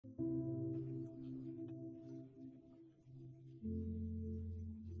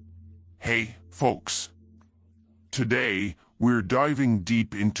Hey, folks. Today, we're diving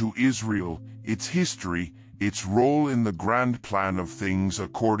deep into Israel, its history, its role in the grand plan of things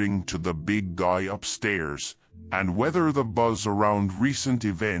according to the big guy upstairs, and whether the buzz around recent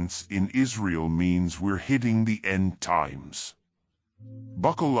events in Israel means we're hitting the end times.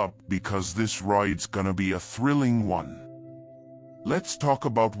 Buckle up because this ride's gonna be a thrilling one. Let's talk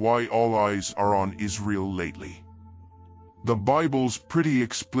about why all eyes are on Israel lately. The Bible's pretty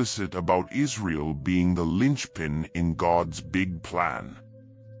explicit about Israel being the linchpin in God's big plan.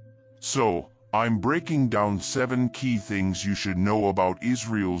 So, I'm breaking down 7 key things you should know about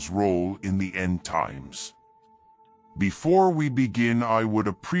Israel's role in the end times. Before we begin, I would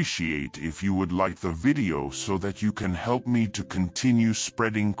appreciate if you would like the video so that you can help me to continue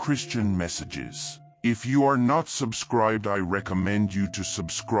spreading Christian messages. If you are not subscribed, I recommend you to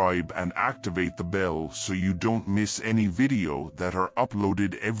subscribe and activate the bell so you don't miss any video that are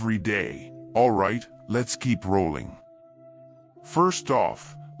uploaded every day. Alright, let's keep rolling. First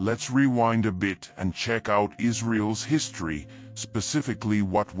off, let's rewind a bit and check out Israel's history, specifically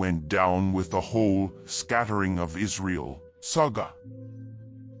what went down with the whole scattering of Israel saga.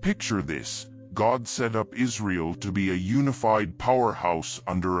 Picture this. God set up Israel to be a unified powerhouse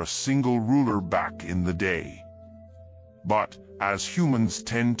under a single ruler back in the day. But, as humans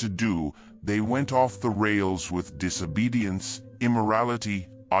tend to do, they went off the rails with disobedience, immorality,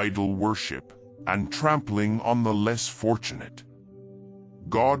 idol worship, and trampling on the less fortunate.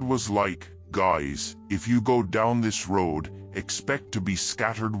 God was like, guys, if you go down this road, expect to be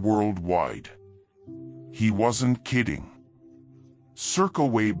scattered worldwide. He wasn't kidding. Circa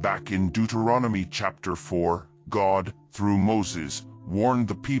way back in Deuteronomy chapter 4, God, through Moses, warned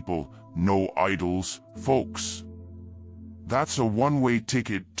the people, no idols, folks. That's a one-way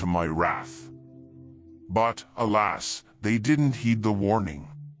ticket to my wrath. But, alas, they didn't heed the warning.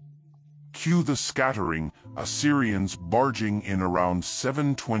 Cue the scattering, Assyrians barging in around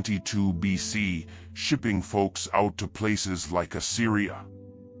 722 BC, shipping folks out to places like Assyria.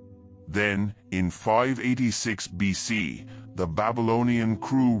 Then, in 586 BC, the Babylonian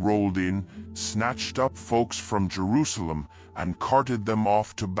crew rolled in, snatched up folks from Jerusalem, and carted them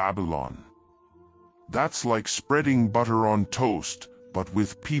off to Babylon. That's like spreading butter on toast, but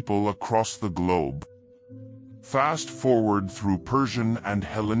with people across the globe. Fast forward through Persian and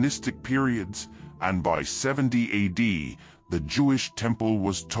Hellenistic periods, and by 70 AD, the Jewish temple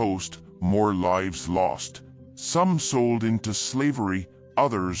was toast, more lives lost, some sold into slavery,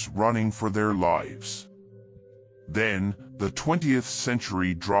 others running for their lives. Then, the 20th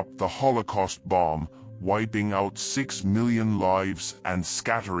century dropped the Holocaust bomb, wiping out 6 million lives and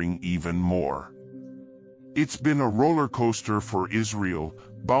scattering even more. It's been a roller coaster for Israel,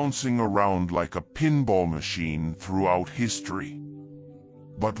 bouncing around like a pinball machine throughout history.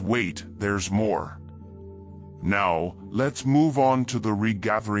 But wait, there's more. Now, let's move on to the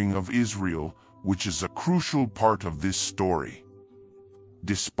regathering of Israel, which is a crucial part of this story.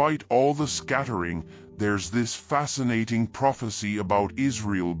 Despite all the scattering, there's this fascinating prophecy about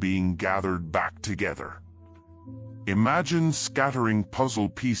Israel being gathered back together. Imagine scattering puzzle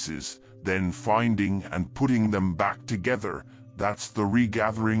pieces, then finding and putting them back together. That's the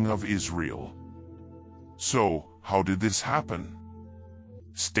regathering of Israel. So, how did this happen?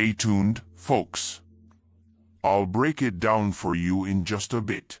 Stay tuned, folks. I'll break it down for you in just a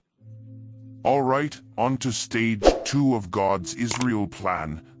bit. Alright, on to stage 2 of God's Israel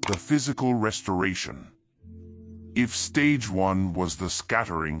plan, the physical restoration. If stage 1 was the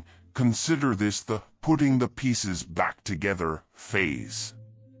scattering, consider this the putting the pieces back together phase.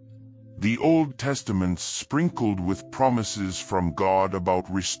 The Old Testament's sprinkled with promises from God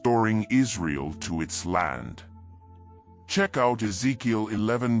about restoring Israel to its land. Check out Ezekiel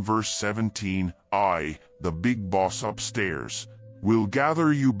 11 verse 17, I, the big boss upstairs, will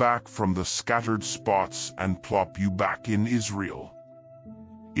gather you back from the scattered spots and plop you back in Israel.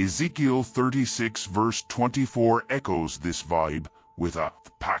 Ezekiel 36 verse 24 echoes this vibe, with a,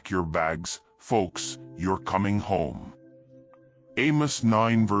 pack your bags, folks, you're coming home. Amos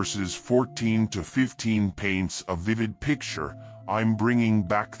 9 verses 14 to 15 paints a vivid picture, I'm bringing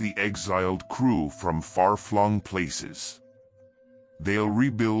back the exiled crew from far-flung places. They'll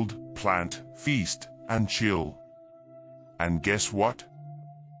rebuild, plant, feast, and chill. And guess what?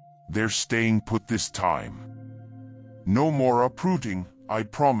 They're staying put this time. No more uprooting, I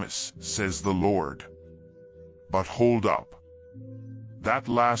promise, says the Lord. But hold up. That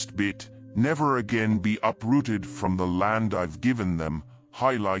last bit, never again be uprooted from the land I've given them,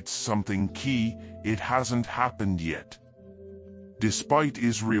 highlights something key, it hasn't happened yet. Despite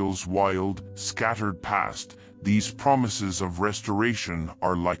Israel's wild, scattered past, these promises of restoration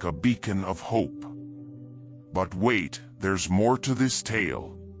are like a beacon of hope. But wait, there's more to this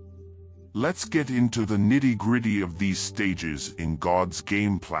tale. Let's get into the nitty-gritty of these stages in God's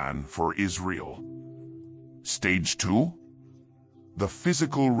game plan for Israel. Stage 2? The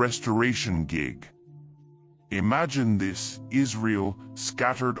physical restoration gig. Imagine this: Israel,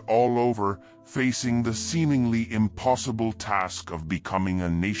 scattered all over, facing the seemingly impossible task of becoming a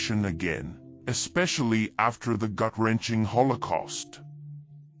nation again, especially after the gut-wrenching Holocaust.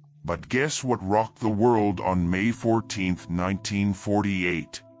 But guess what rocked the world on May 14,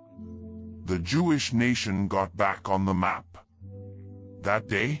 1948? The Jewish nation got back on the map. That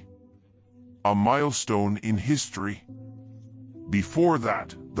day? A milestone in history. Before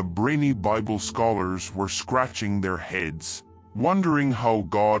that, the brainy Bible scholars were scratching their heads, wondering how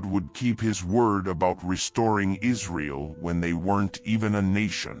God would keep his word about restoring Israel when they weren't even a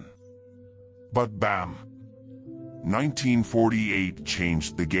nation. But bam! 1948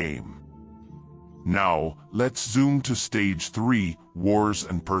 changed the game. Now, let's zoom to stage 3, wars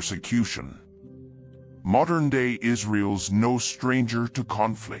and persecution. Modern-day Israel's no stranger to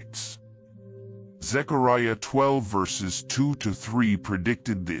conflicts. Zechariah 12 verses 2-3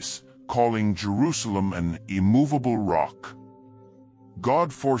 predicted this, calling Jerusalem an immovable rock.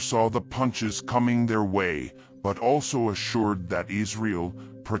 God foresaw the punches coming their way, but also assured that Israel,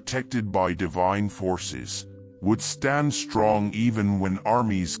 protected by divine forces, would stand strong even when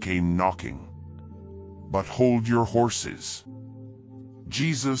armies came knocking. But hold your horses.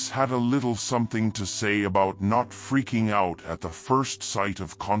 Jesus had a little something to say about not freaking out at the first sight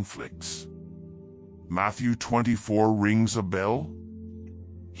of conflicts. Matthew 24 rings a bell?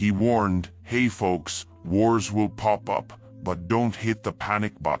 He warned, "Hey folks, wars will pop up, but don't hit the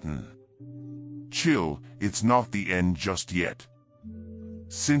panic button. Chill, it's not the end just yet."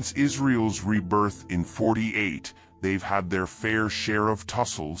 Since Israel's rebirth in 48, they've had their fair share of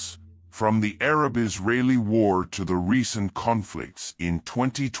tussles, from the Arab-Israeli war to the recent conflicts in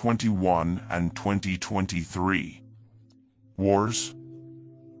 2021 and 2023. Wars?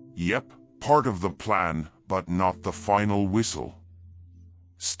 Yep, part of the plan, but not the final whistle.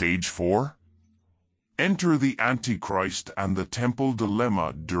 Stage 4? Enter the Antichrist and the Temple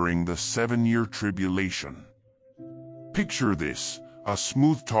dilemma during the 7-year tribulation. Picture this: a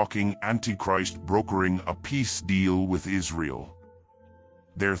smooth-talking Antichrist brokering a peace deal with Israel.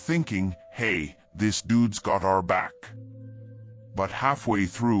 They're thinking, hey, this dude's got our back. But halfway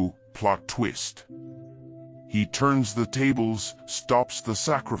through, plot twist. He turns the tables, stops the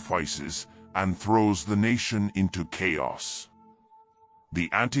sacrifices, and throws the nation into chaos. The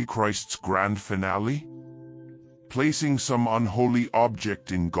Antichrist's grand finale? Placing some unholy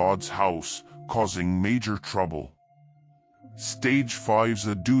object in God's house, causing major trouble. Stage 5's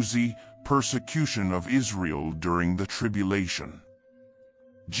a doozy: persecution of Israel during the tribulation.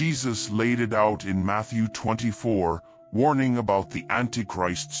 Jesus laid it out in Matthew 24, warning about the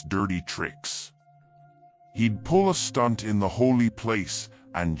Antichrist's dirty tricks. He'd pull a stunt in the holy place,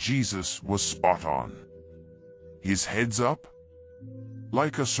 and Jesus was spot on. His heads up?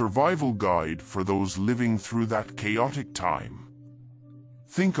 Like a survival guide for those living through that chaotic time.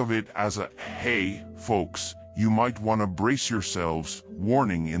 Think of it as a, hey, folks, you might want to brace yourselves,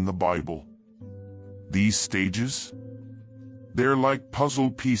 warning in the Bible. These stages? They're like puzzle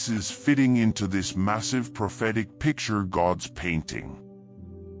pieces fitting into this massive prophetic picture God's painting.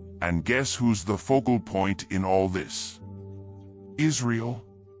 And guess who's the focal point in all this? Israel.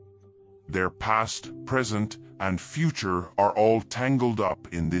 Their past, present, and future are all tangled up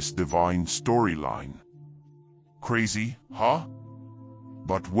in this divine storyline. Crazy, huh?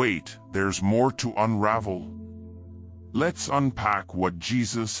 But wait, there's more to unravel. Let's unpack what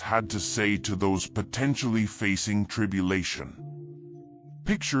Jesus had to say to those potentially facing tribulation.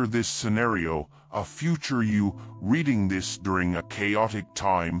 Picture this scenario: a future you, reading this during a chaotic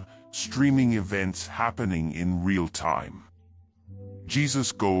time, streaming events happening in real time.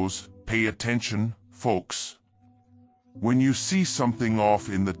 Jesus goes, "Pay attention, folks. When you see something off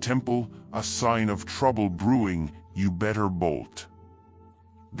in the temple, a sign of trouble brewing, you better bolt.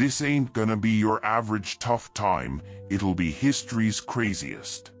 This ain't gonna be your average tough time, it'll be history's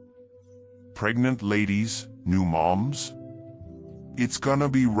craziest. Pregnant ladies, new moms? It's gonna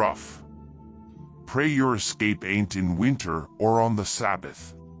be rough. Pray your escape ain't in winter or on the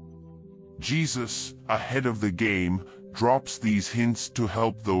Sabbath." Jesus, ahead of the game, drops these hints to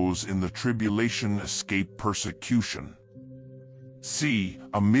help those in the tribulation escape persecution. See,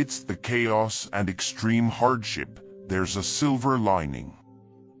 amidst the chaos and extreme hardship, there's a silver lining.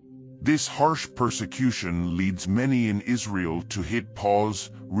 This harsh persecution leads many in Israel to hit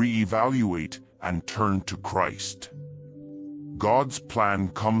pause, re-evaluate, and turn to Christ. God's plan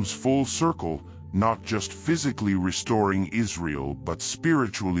comes full circle, not just physically restoring Israel but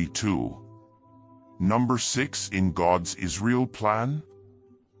spiritually too. Number 6 in God's Israel plan?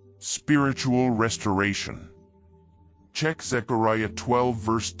 Spiritual restoration. Check Zechariah 12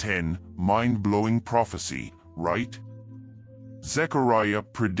 verse 10, mind-blowing prophecy, right? Zechariah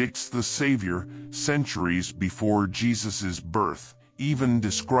predicts the Savior centuries before Jesus' birth, even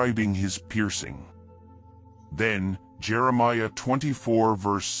describing his piercing. Then, Jeremiah 24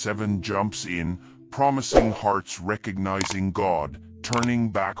 verse 7 jumps in, promising hearts recognizing God, turning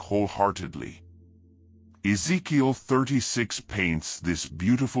back wholeheartedly. Ezekiel 36 paints this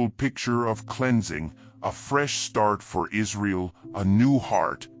beautiful picture of cleansing, a fresh start for Israel, a new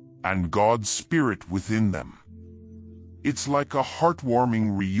heart, and God's Spirit within them. It's like a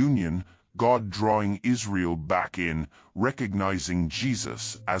heartwarming reunion, God drawing Israel back in, recognizing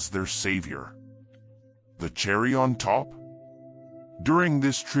Jesus as their Savior. The cherry on top? During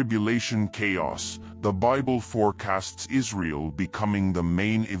this tribulation chaos, the Bible forecasts Israel becoming the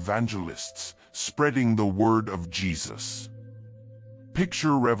main evangelists, spreading the word of Jesus.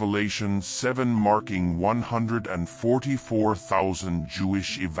 Picture Revelation 7 marking 144,000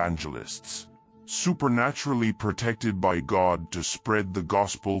 Jewish evangelists, supernaturally protected by God to spread the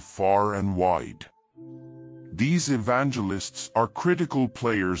gospel far and wide. These evangelists are critical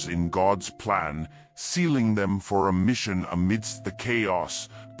players in God's plan, sealing them for a mission amidst the chaos,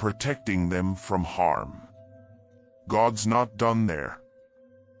 protecting them from harm. God's not done there.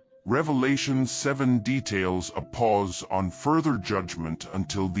 Revelation 7 details a pause on further judgment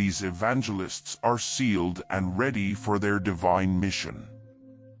until these evangelists are sealed and ready for their divine mission.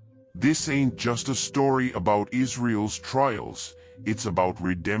 This ain't just a story about Israel's trials, it's about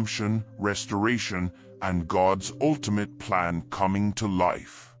redemption, restoration, and God's ultimate plan coming to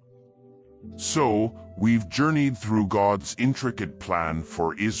life. So, we've journeyed through God's intricate plan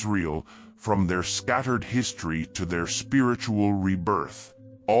for Israel, from their scattered history to their spiritual rebirth,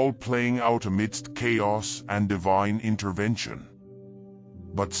 all playing out amidst chaos and divine intervention.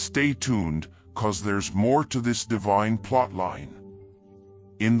 But stay tuned, 'cause there's more to this divine plotline.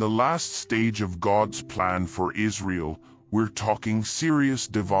 In the last stage of God's plan for Israel, we're talking serious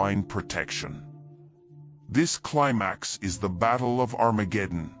divine protection. This climax is the Battle of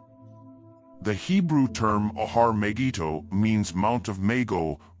Armageddon. The Hebrew term Har Megiddo means Mount of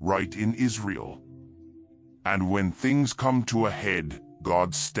Mago, right in Israel. And when things come to a head,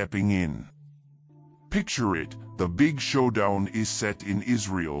 God's stepping in. Picture it, the big showdown is set in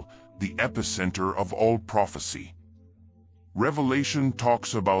Israel, the epicenter of all prophecy. Revelation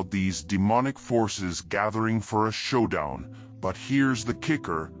talks about these demonic forces gathering for a showdown, but here's the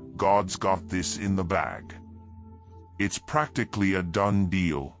kicker, God's got this in the bag. It's practically a done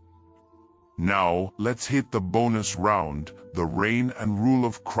deal. Now, let's hit the bonus round, the reign and rule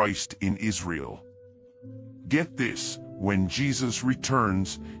of Christ in Israel. Get this, when Jesus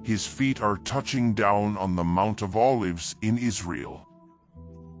returns, his feet are touching down on the Mount of Olives in Israel.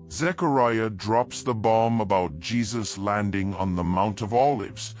 Zechariah drops the bomb about Jesus landing on the Mount of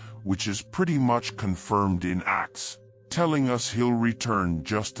Olives, which is pretty much confirmed in Acts, telling us he'll return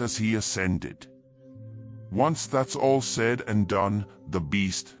just as he ascended. Once that's all said and done, the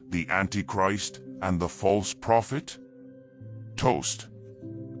beast, the Antichrist, and the false prophet? Toast.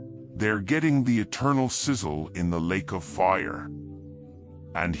 They're getting the eternal sizzle in the lake of fire.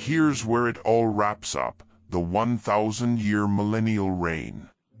 And here's where it all wraps up, the 1,000-year millennial reign.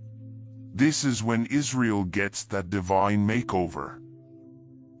 This is when Israel gets that divine makeover.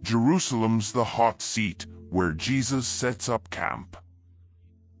 Jerusalem's the hot seat, where Jesus sets up camp.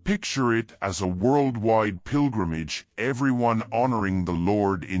 Picture it as a worldwide pilgrimage, everyone honoring the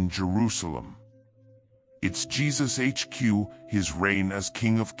Lord in Jerusalem. It's Jesus HQ, his reign as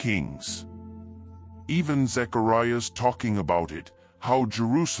King of Kings. Even Zechariah's talking about it, how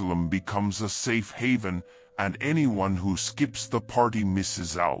Jerusalem becomes a safe haven, and anyone who skips the party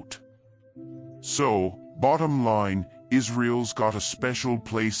misses out. So, bottom line, Israel's got a special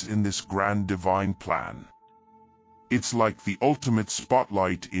place in this grand divine plan. It's like the ultimate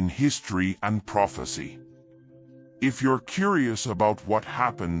spotlight in history and prophecy. If you're curious about what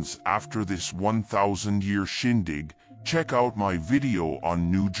happens after this 1,000-year shindig, check out my video on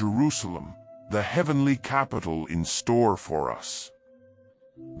New Jerusalem, the heavenly capital in store for us.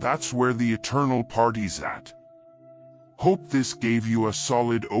 That's where the eternal party's at. Hope this gave you a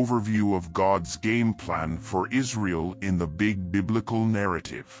solid overview of God's game plan for Israel in the big biblical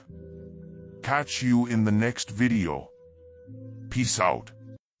narrative. Catch you in the next video. Peace out.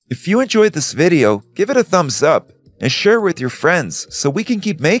 If you enjoyed this video, give it a thumbs up and share with your friends so we can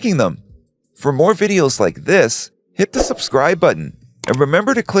keep making them. For more videos like this, hit the subscribe button and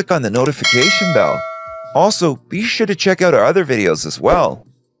remember to click on the notification bell. Also, be sure to check out our other videos as well.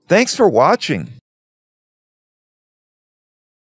 Thanks for watching.